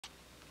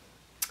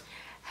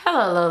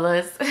Hello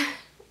Lolas.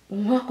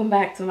 Welcome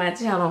back to my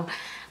channel.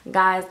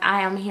 Guys,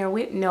 I am here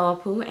with Noah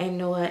Pooh, and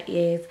Noah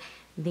is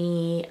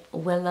the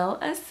Willow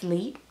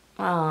Asleep,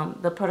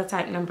 the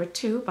prototype number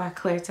 2 by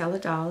Claire Taylor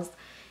Dolls.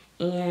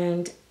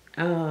 And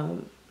I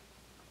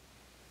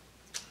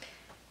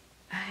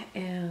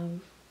am,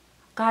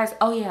 guys,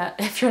 oh yeah,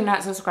 if you're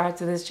not subscribed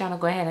to this channel,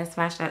 go ahead and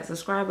smash that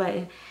subscribe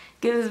button.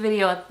 Give this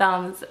video a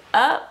thumbs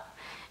up.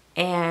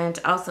 And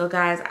also,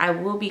 guys, I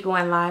will be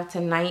going live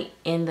tonight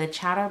in the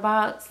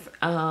Chatterbox.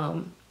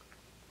 So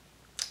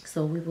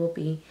we will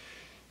be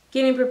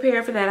getting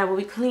prepared for that. I will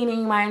be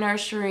cleaning my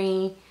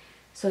nursery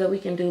so that we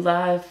can do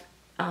live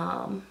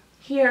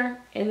here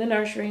in the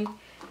nursery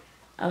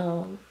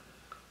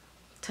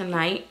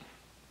tonight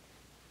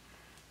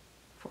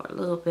for a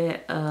little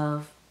bit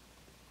of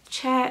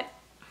chat.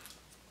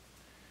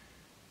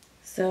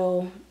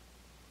 So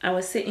I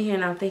was sitting here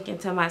and I'm thinking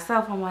to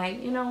myself, I'm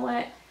like, you know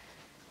what?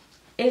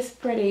 It's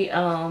pretty,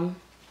 feeling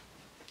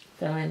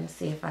to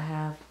see if I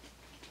have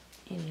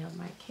any of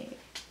my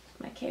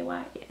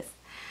KY, yes.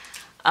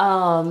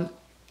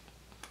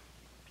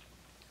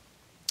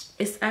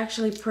 It's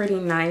actually pretty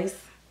nice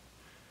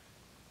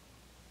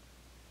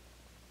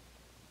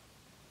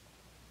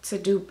to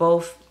do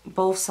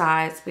both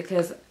sides,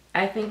 because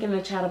I think in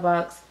the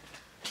Chatterbox,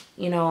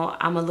 you know,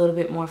 I'm a little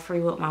bit more free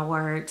with my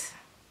words.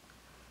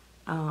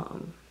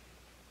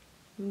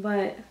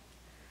 But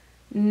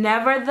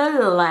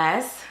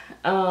nevertheless,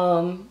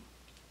 I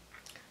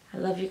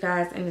love you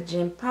guys in the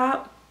gym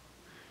pop.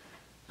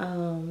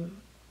 Mr.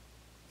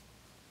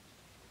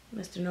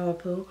 Noah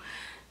Pooh.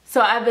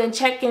 So I've been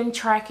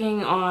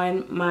tracking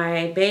on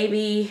my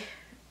baby,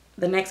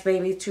 the next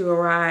baby to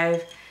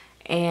arrive,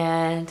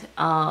 and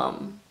I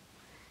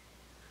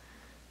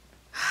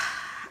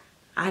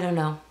don't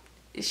know.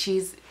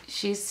 She's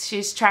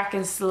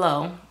tracking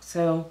slow,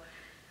 so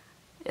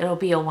it'll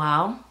be a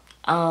while.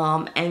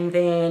 And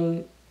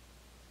then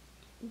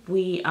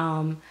we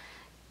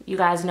you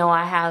guys know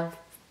I have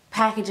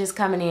packages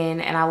coming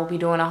in, and I will be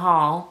doing a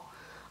haul.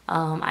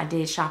 I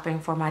did shopping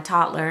for my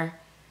toddler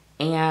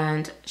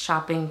and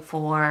shopping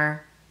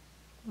for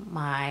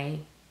my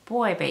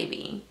boy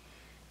baby.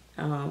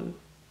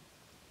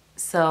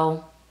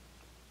 So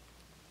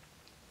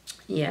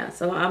yeah,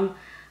 so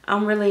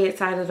I'm really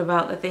excited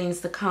about the things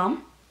to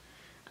come.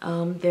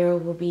 There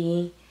will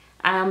be,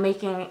 I'm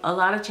making a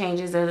lot of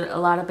changes. There's a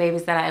lot of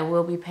babies that I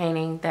will be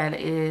painting that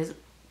is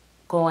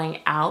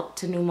going out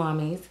to new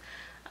mommies.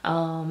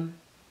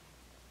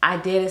 I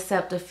did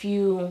accept a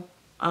few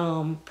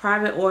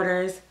private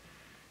orders,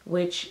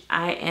 which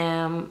I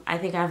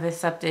think I've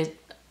accepted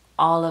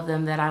all of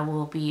them that I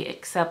will be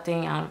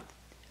accepting,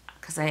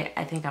 because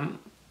I think I'm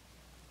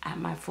at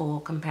my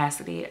full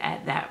capacity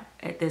at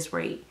this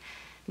rate.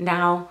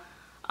 Now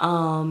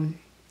I'm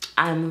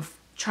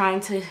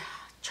trying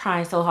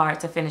so hard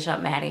to finish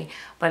up Maddie,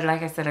 but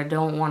like I said, I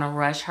don't want to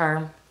rush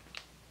her.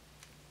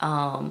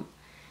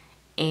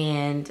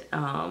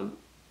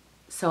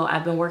 So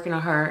I've been working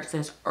on her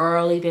since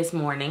early this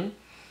morning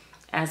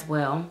as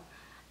well.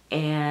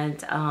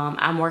 And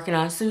I'm working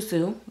on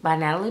Susu by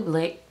Natalie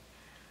Blick.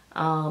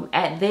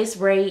 At this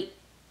rate,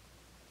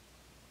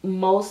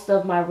 most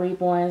of my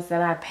reborns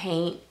that I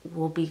paint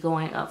will be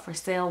going up for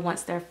sale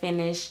once they're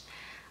finished.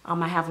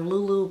 I have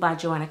Lulu by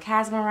Joanna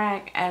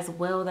Kazmarek as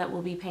well that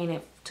will be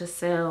painted to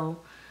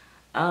sell.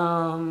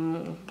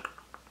 Who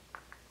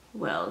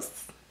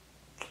else?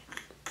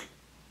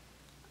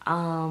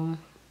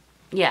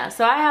 Yeah,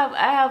 so I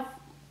have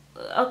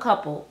a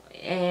couple,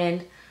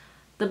 and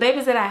the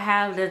babies that I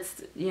have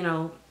that's, you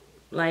know,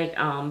 like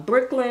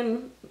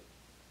Brooklyn,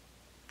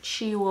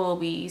 she will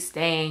be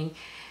staying.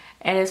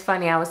 And it's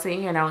funny, I was sitting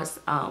here and I was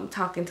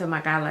talking to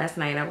my guy last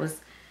night. I was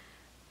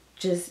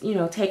just, you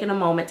know, taking a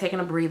moment, taking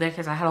a breather,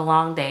 because I had a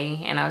long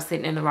day, and I was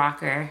sitting in the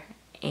rocker,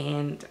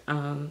 and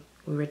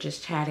we were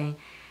just chatting.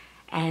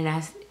 And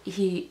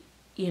you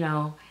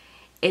know,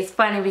 it's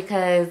funny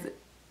because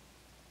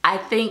I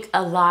think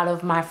a lot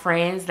of my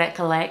friends that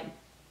collect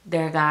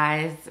their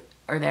guys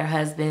or their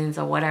husbands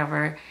or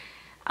whatever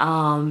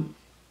kind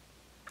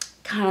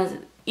of,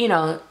 you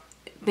know,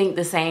 think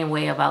the same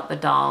way about the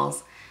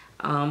dolls.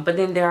 But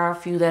then there are a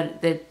few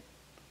that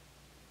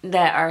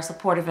are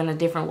supportive in a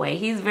different way.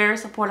 He's very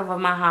supportive of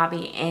my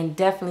hobby and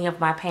definitely of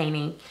my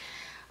painting.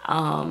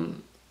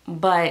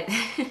 But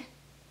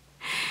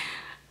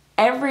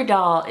every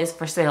doll is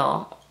for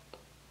sale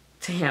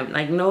to him.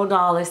 Like, no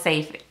doll is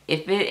safe.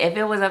 If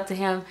it was up to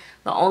him,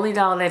 the only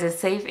doll that is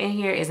safe in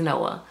here is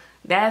Noah.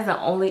 That is the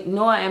only,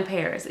 Noah and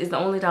Paris is the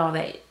only doll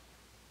that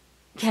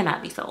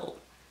cannot be sold.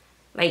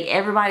 Like,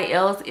 everybody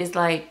else is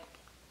like,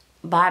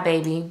 bye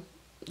baby.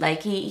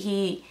 Like,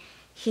 he's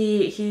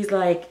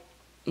like,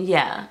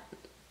 yeah,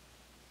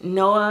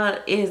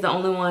 Noah is the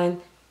only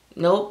one.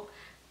 Nope.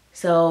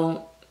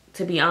 So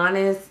to be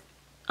honest,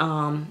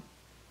 even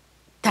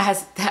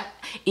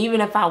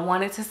if I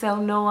wanted to sell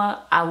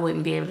Noah, I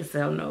wouldn't be able to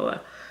sell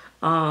Noah.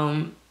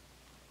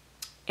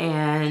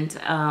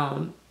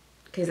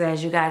 Because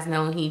as you guys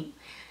know,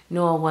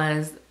 Noah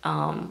was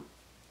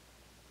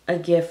a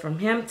gift from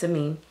him to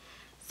me.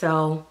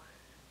 So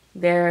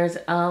There's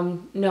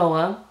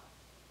Noah.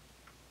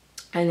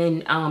 And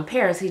then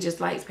Paris, he just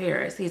likes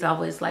Paris. He's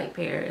always liked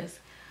Paris.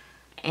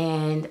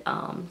 And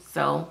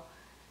so,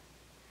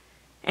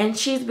 and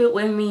she's been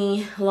with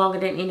me longer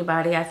than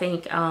anybody. I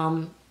think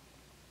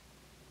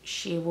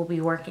she will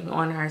be working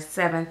on her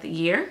 7th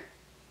year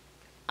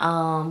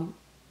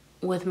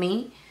with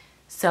me.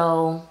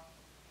 So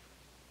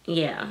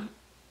yeah,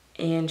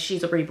 and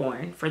she's a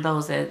reborn. For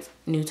those that's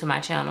new to my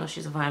channel,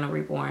 she's a vinyl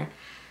reborn.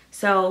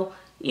 So,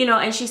 you know,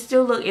 and she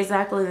still look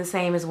exactly the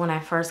same as when I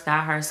first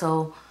got her.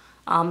 So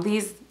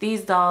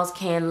these dolls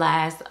can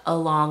last a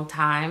long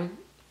time.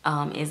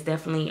 It's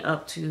definitely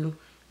up to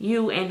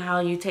you and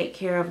how you take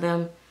care of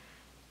them,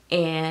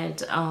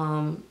 and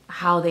how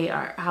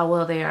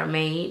well they are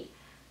made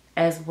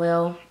as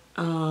well.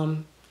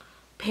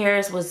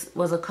 Paris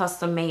was a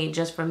custom made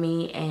just for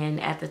me, and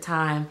at the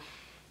time,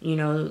 you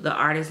know, the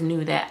artist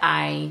knew that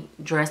I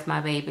dressed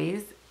my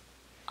babies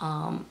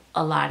a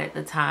lot at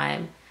the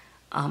time,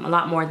 a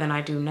lot more than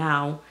I do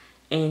now.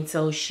 And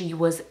so she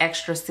was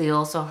extra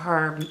sealed, so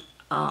her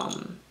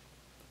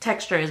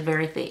texture is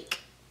very thick.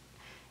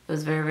 It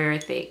was very, very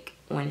thick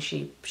when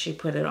she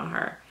put it on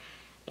her.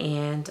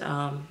 And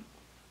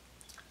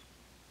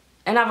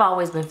I've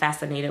always been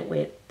fascinated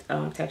with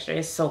texture.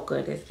 It's so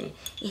good, isn't it?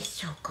 It's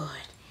so good.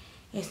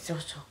 It's so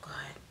good.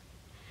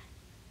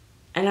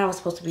 And I was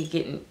supposed to be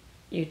getting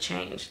you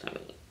changed. I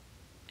mean,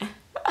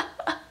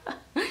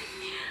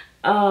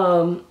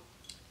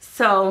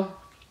 so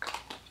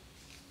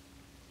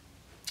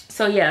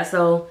yeah,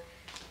 so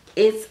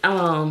it's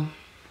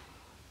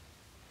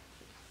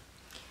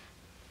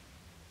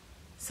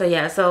so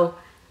yeah, so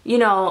you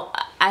know,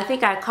 I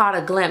think I caught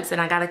a glimpse,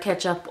 and I got to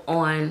catch up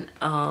on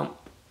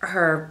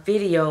her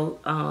video,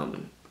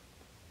 on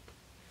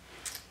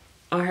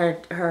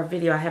her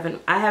video. I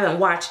haven't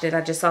watched it.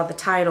 I just saw the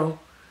title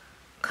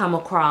come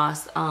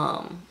across,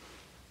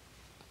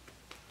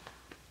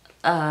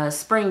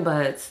 Spring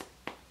Buds,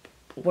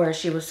 where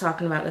she was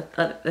talking about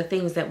the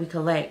things that we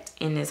collect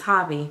in this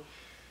hobby,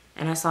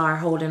 and I saw her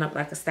holding up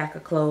like a stack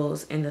of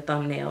clothes in the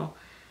thumbnail.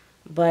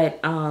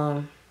 But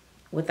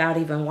without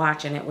even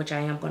watching it, which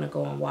I am going to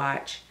go and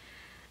watch,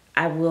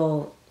 I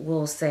will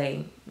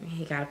say,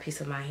 he got a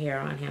piece of my hair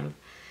on him,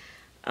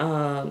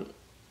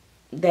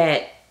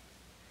 that,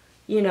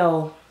 you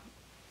know,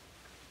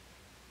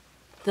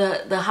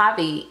 the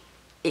hobby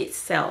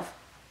itself,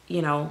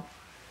 you know,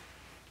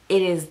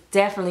 it is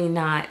definitely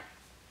not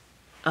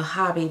a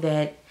hobby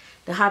that,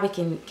 the hobby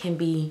can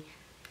be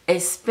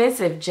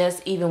expensive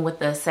just even with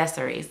the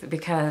accessories,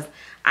 because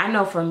I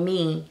know for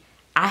me,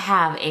 I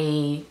have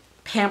a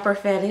pamper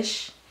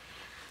fetish.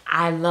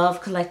 I love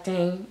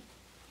collecting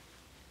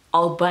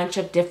a bunch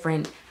of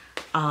different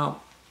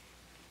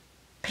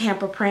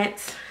pamper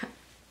prints.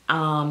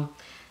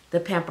 The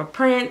pamper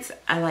prints,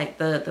 I like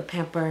the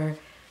pamper,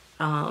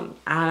 I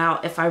don't know,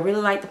 if I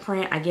really like the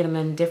print, I get them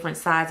in different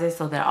sizes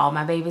so that all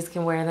my babies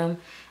can wear them.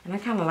 And I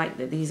kind of like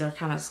that these are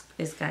kind of,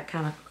 it's got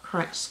kind of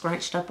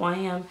scrunched up on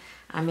him.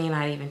 I may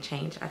not even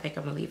change. I think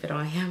I'm gonna leave it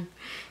on him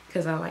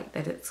because I like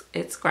that it's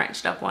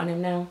scrunched up on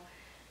him now.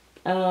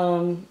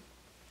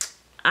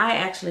 I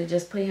actually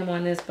just put him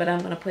on this, but I'm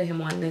gonna put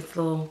him on this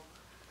little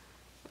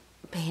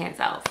pants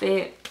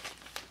outfit.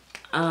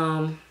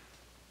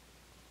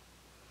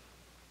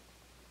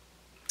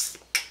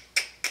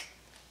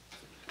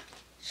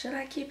 Should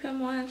I keep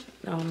him on?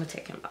 No, I'm gonna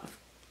take him off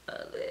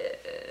of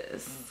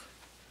this.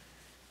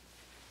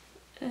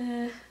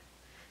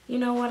 You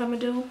know what I'm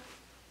gonna do?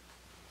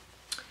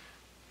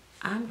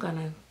 I'm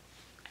gonna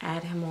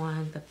add him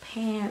on the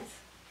pants,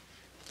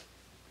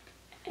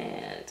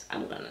 and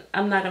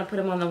I'm not gonna put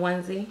him on the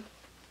onesie.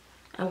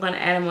 I'm gonna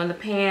add him on the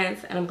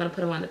pants, and I'm gonna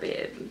put him on the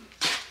bed.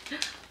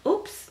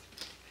 Oops.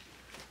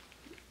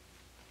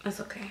 That's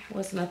okay. It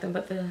was nothing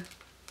but the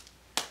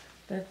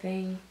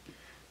thing.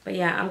 But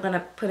yeah, I'm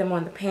gonna put him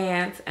on the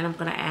pants, and I'm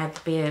gonna add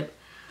the bib.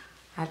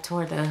 I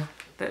tore the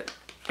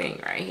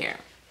thing right here.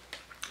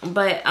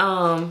 But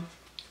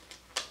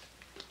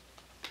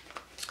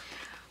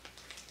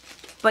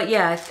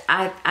yeah,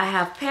 I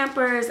have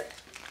Pampers.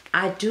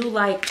 I do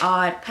like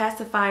odd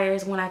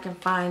pacifiers when I can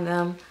find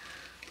them.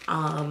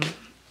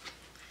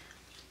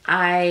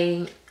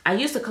 I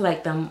used to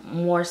collect them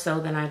more so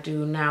than I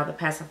do now, the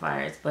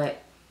pacifiers,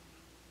 but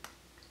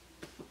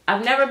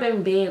I've never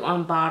been big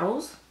on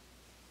bottles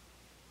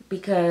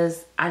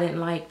because I didn't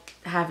like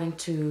having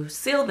to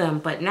seal them.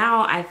 But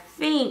now I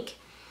think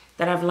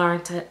that I've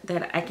learned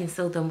that I can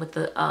seal them with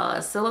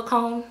the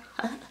silicone.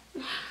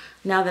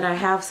 Now that I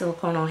have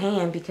silicone on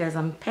hand because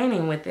I'm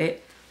painting with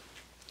it,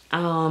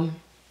 I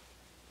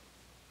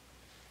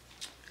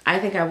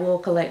think I will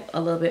collect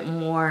a little bit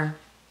more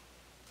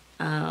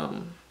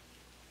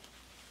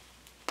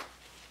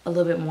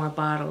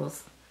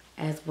bottles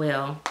as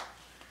well.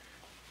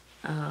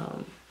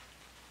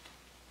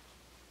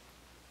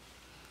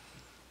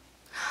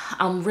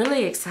 I'm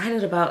really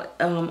excited about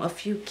a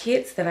few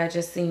kits that I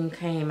just seen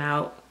came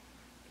out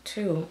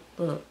too.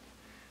 Look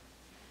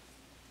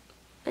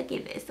at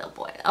this little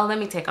boy. Oh, let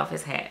me take off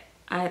his hat.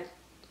 I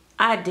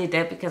did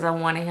that because I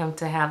wanted him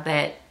to have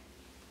that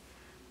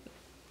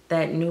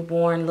that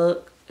newborn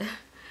look.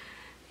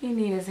 He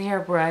need his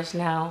hairbrush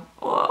now.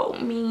 Oh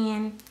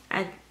man,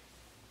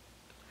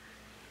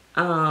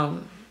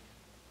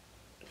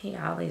 he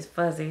got all these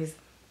fuzzy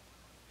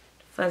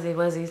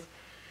wuzzies.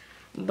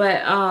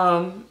 But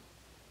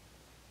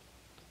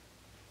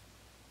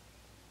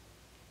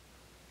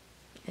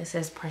it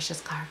says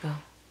precious cargo.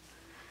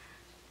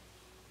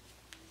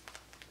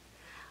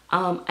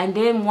 And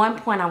then one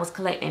point I was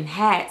collecting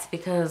hats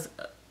because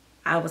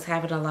I was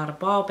having a lot of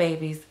ball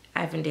babies.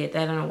 I haven't did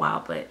that in a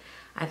while, but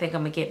I think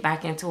I'm gonna get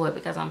back into it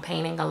because I'm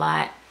painting a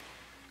lot.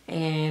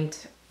 And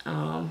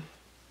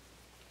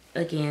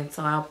again,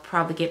 so I'll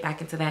probably get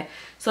back into that.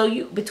 So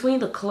you, between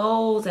the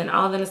clothes and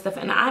all that stuff,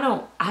 and I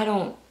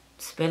don't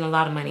spend a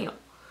lot of money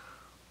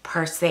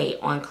per se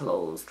on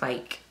clothes,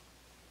 like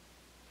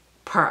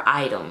per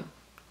item,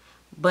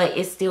 but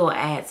it still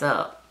adds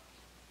up.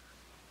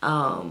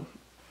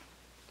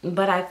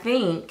 But I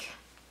think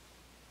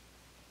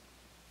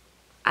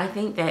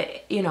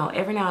that, you know,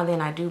 every now and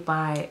then I do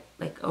buy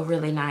like a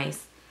really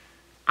nice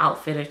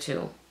outfit or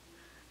two.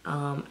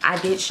 I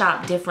did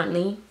shop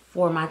differently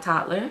for my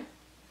toddler,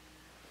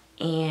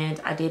 and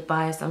I did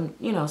buy some,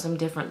 you know, some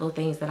different little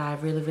things that I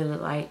really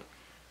like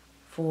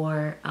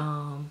for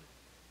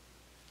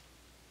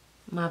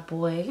my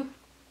boy.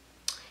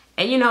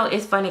 And you know,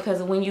 it's funny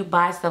because when you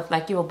buy stuff,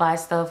 like you'll buy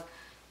stuff,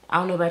 I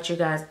don't know about you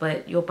guys,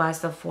 but you'll buy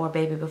stuff for a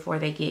baby before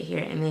they get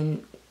here, and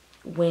then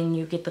when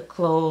you get the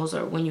clothes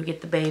or when you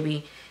get the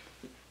baby,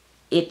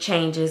 it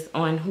changes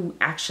on who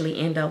actually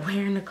end up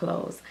wearing the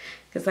clothes.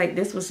 Because like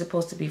this was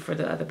supposed to be for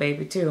the other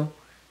baby too,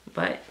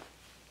 but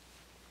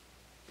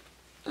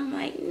I'm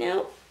like,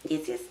 nope,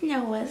 this is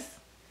Noah's.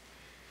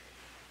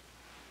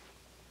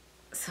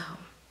 So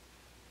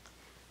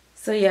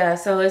yeah,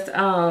 so it's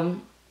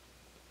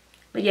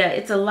but yeah,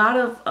 it's a lot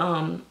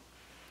of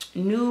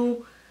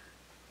new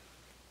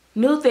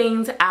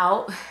things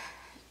out.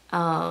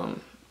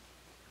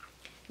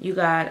 You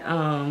got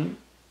a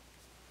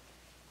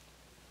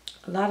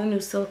lot of new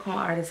silicone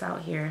artists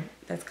out here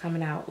that's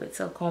coming out with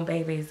silicone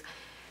babies,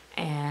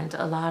 and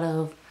a lot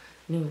of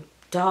new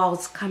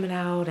dolls coming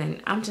out,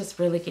 and I'm just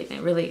really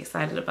getting really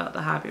excited about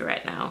the hobby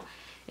right now.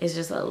 It's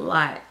just a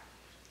lot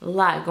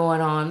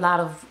going on. A lot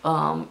of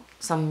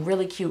some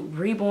really cute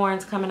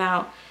reborns coming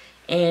out,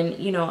 and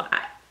you know,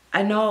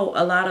 I know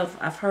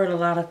I've heard a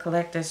lot of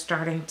collectors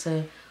starting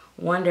to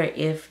wonder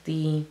if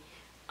the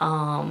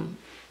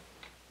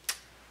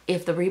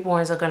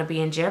reborns are going to be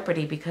in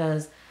jeopardy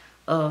because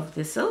of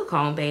the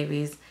silicone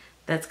babies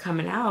that's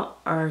coming out.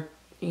 Or,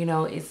 you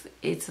know,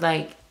 it's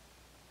like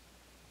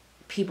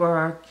people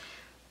are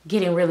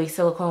getting really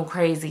silicone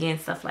crazy and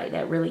stuff like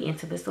that, really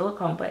into the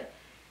silicone. But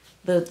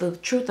the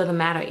truth of the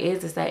matter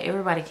is that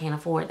everybody can't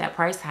afford that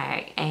price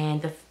tag.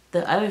 And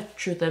the other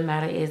truth of the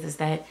matter is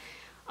that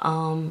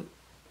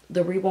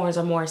the reborns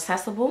are more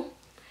accessible,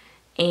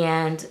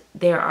 and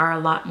there are a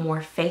lot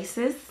more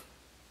faces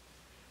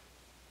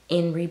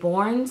in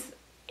reborns,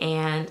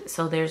 and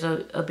so there's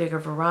a bigger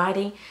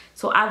variety.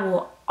 So I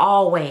will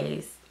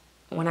always,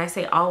 when I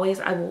say always,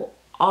 I will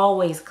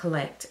always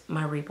collect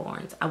my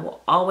reborns. I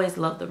will always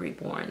love the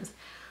reborns.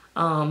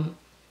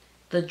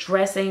 The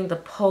dressing, the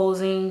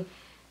posing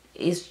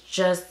is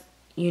just,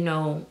 you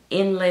know,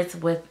 endless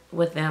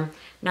with them.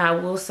 Now I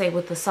will say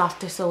with the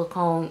softer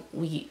silicone,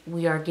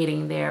 we are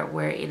getting there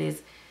where it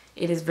is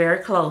very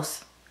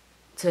close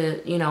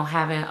to, you know,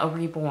 having a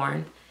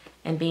reborn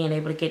and being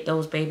able to get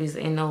those babies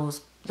in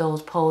those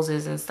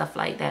poses and stuff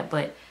like that.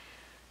 But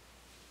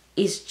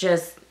it's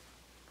just,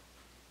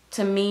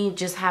 to me,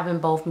 just having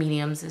both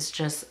mediums is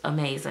just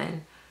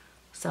amazing.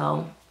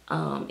 So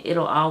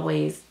it'll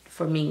always,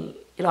 for me,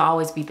 it'll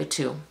always be the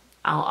two.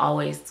 I'll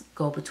always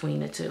go between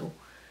the two.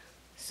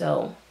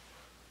 So,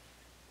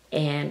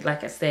 and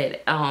like I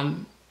said,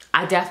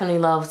 I definitely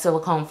love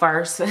silicone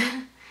first,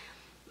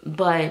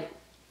 but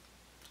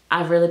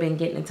I've really been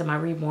getting into my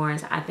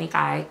reborns. I think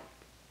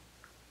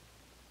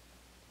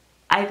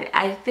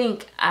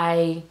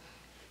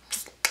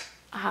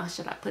how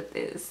should I put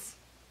this?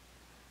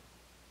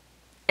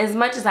 As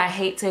much as I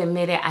hate to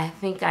admit it, I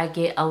think I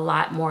get a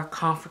lot more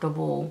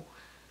comfortable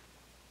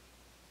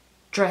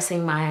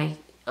dressing my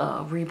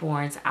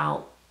reborns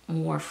out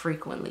more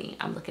frequently.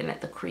 I'm looking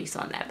at the crease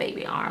on that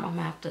baby arm. I'm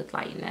gonna have to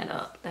lighten that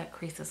up. That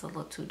crease is a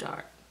little too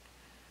dark.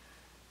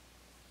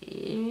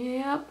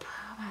 Yep,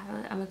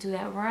 I'm gonna do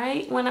that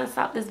right when I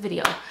stop this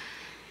video.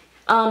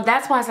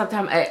 That's why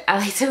sometimes I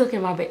like to look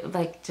at my baby,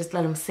 like just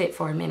let him sit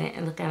for a minute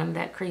and look at him.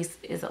 That crease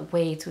is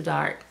way too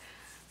dark.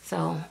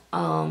 So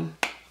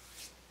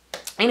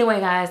anyway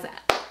guys,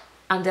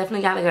 I'm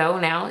definitely gotta go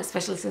now,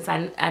 especially since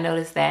I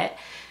noticed that,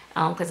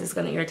 because it's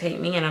gonna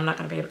irritate me and I'm not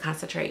gonna be able to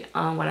concentrate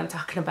on what I'm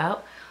talking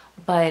about.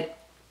 But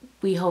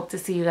we hope to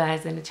see you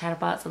guys in the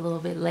Chatterbox a little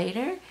bit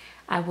later.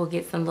 I will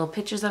get some little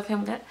pictures of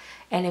him.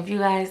 And if you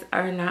guys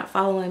are not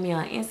following me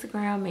on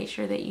Instagram, make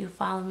sure that you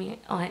follow me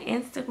on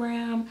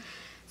Instagram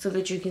so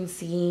that you can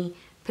see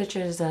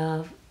pictures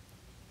of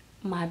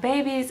my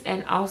babies.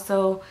 And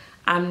also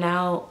I'm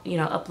now, you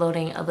know,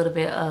 uploading a little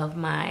bit of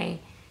my,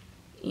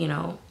 you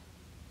know,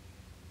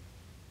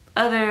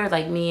 other,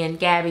 like me and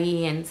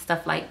Gabby and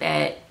stuff like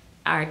that,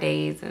 our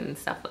days and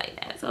stuff like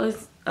that. So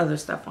it's other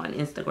stuff on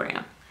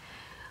Instagram.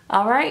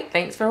 All right,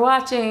 thanks for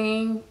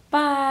watching.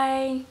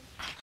 Bye.